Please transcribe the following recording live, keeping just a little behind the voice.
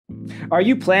Are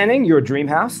you planning your dream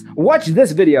house? Watch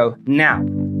this video now.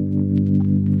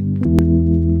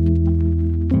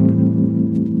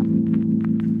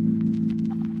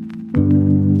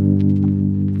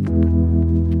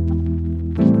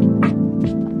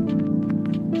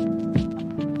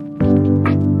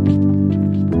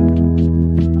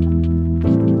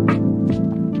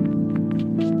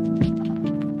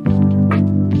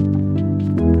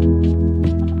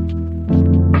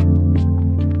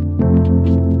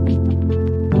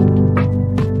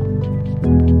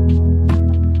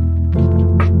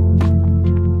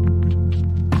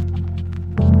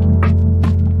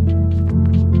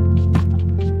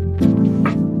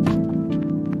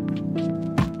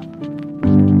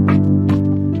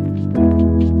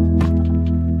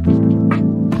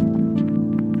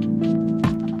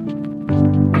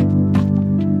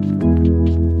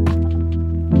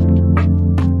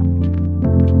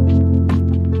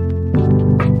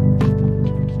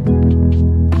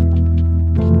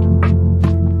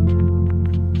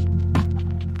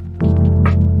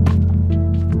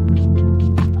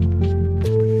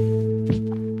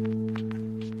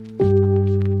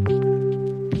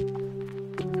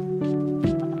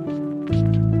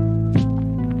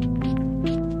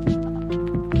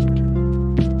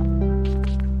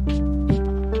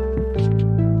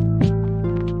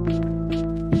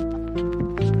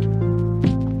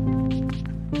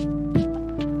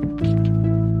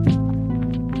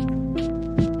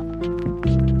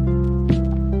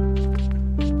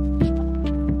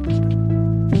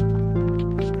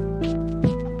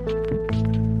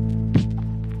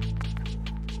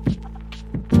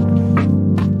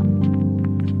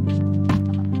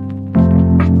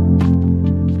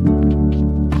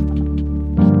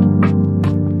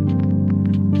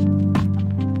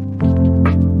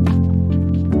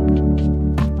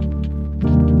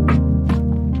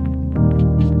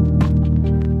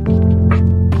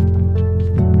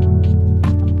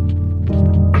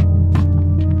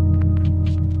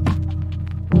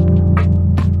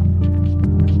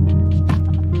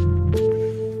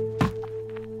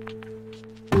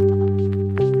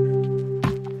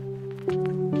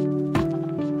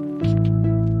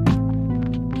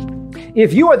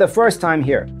 If you are the first time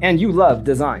here and you love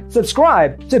design,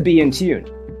 subscribe to be in tune.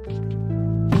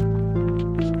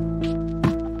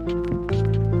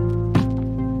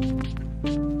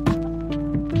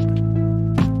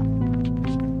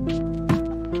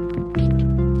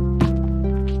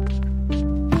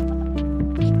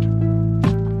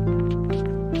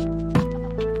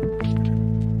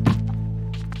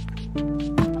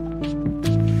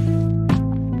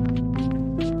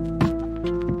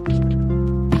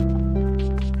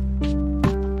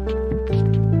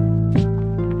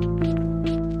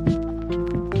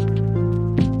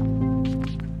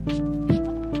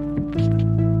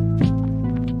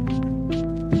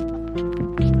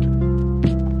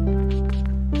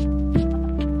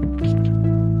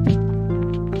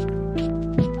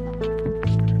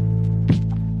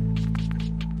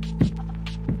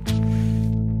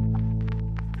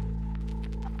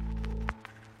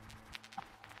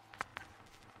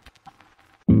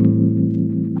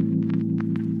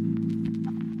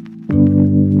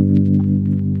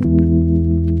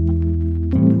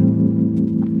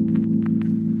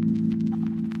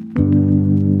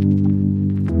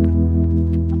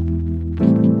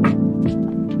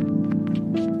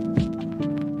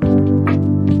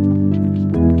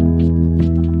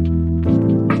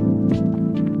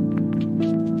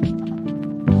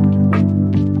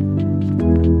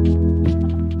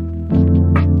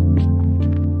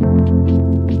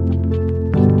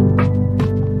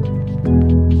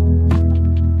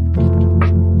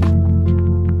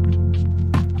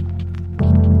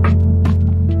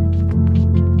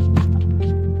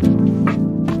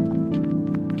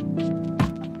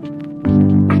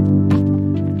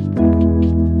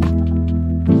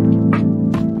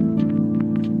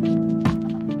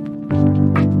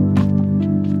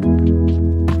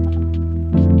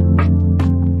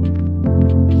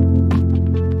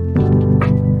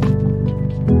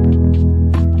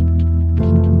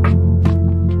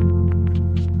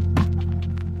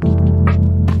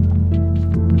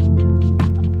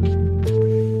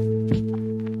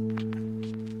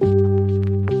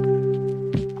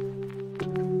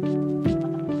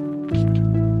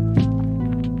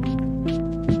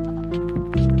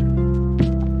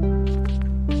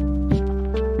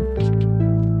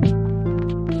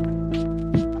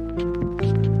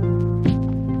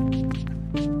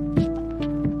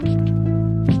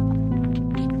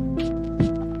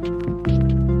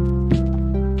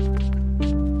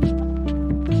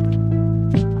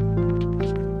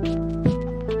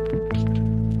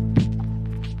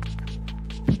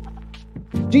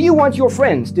 Do you want your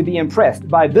friends to be impressed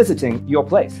by visiting your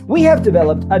place? We have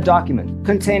developed a document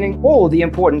containing all the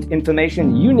important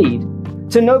information you need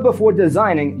to know before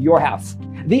designing your house.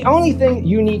 The only thing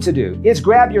you need to do is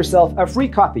grab yourself a free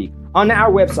copy on our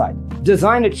website,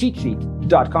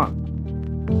 designacheatsheet.com.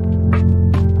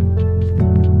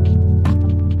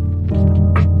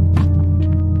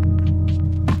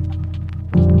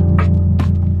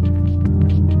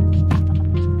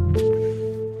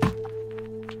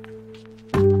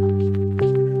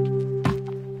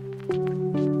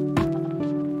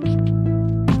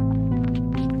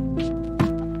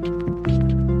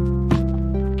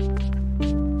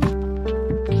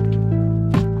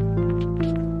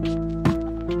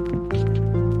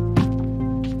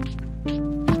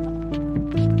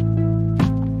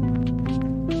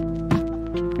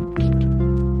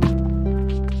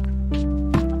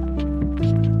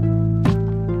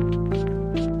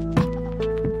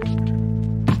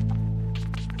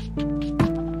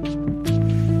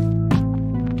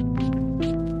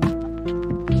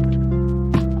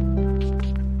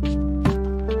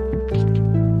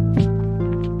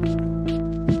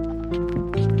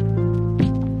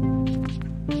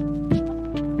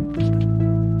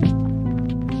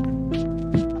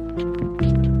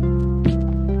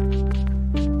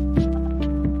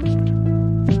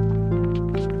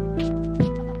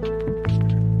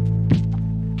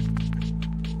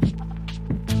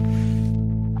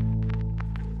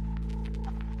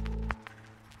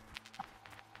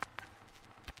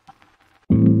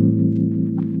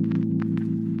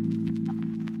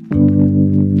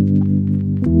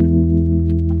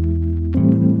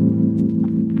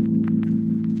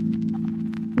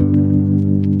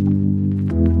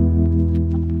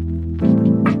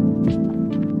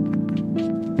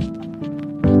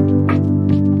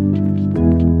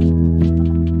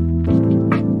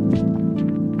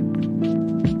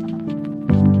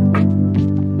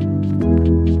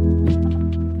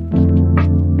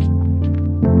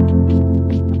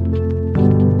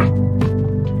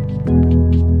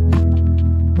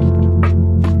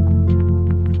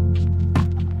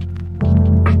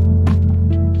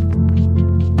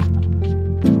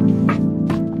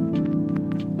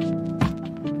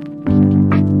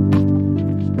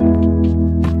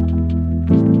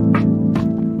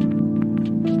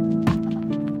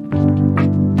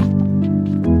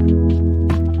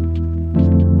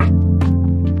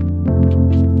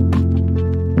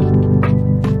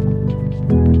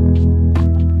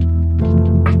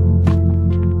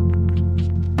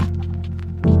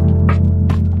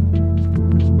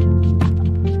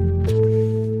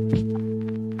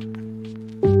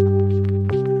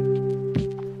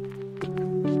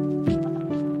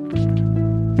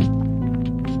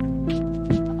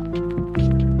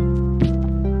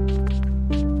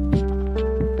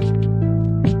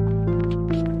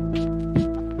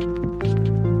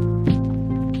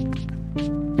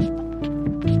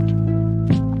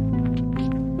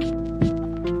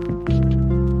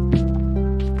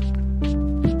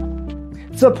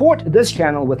 Support this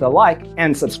channel with a like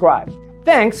and subscribe.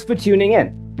 Thanks for tuning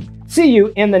in. See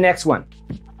you in the next one.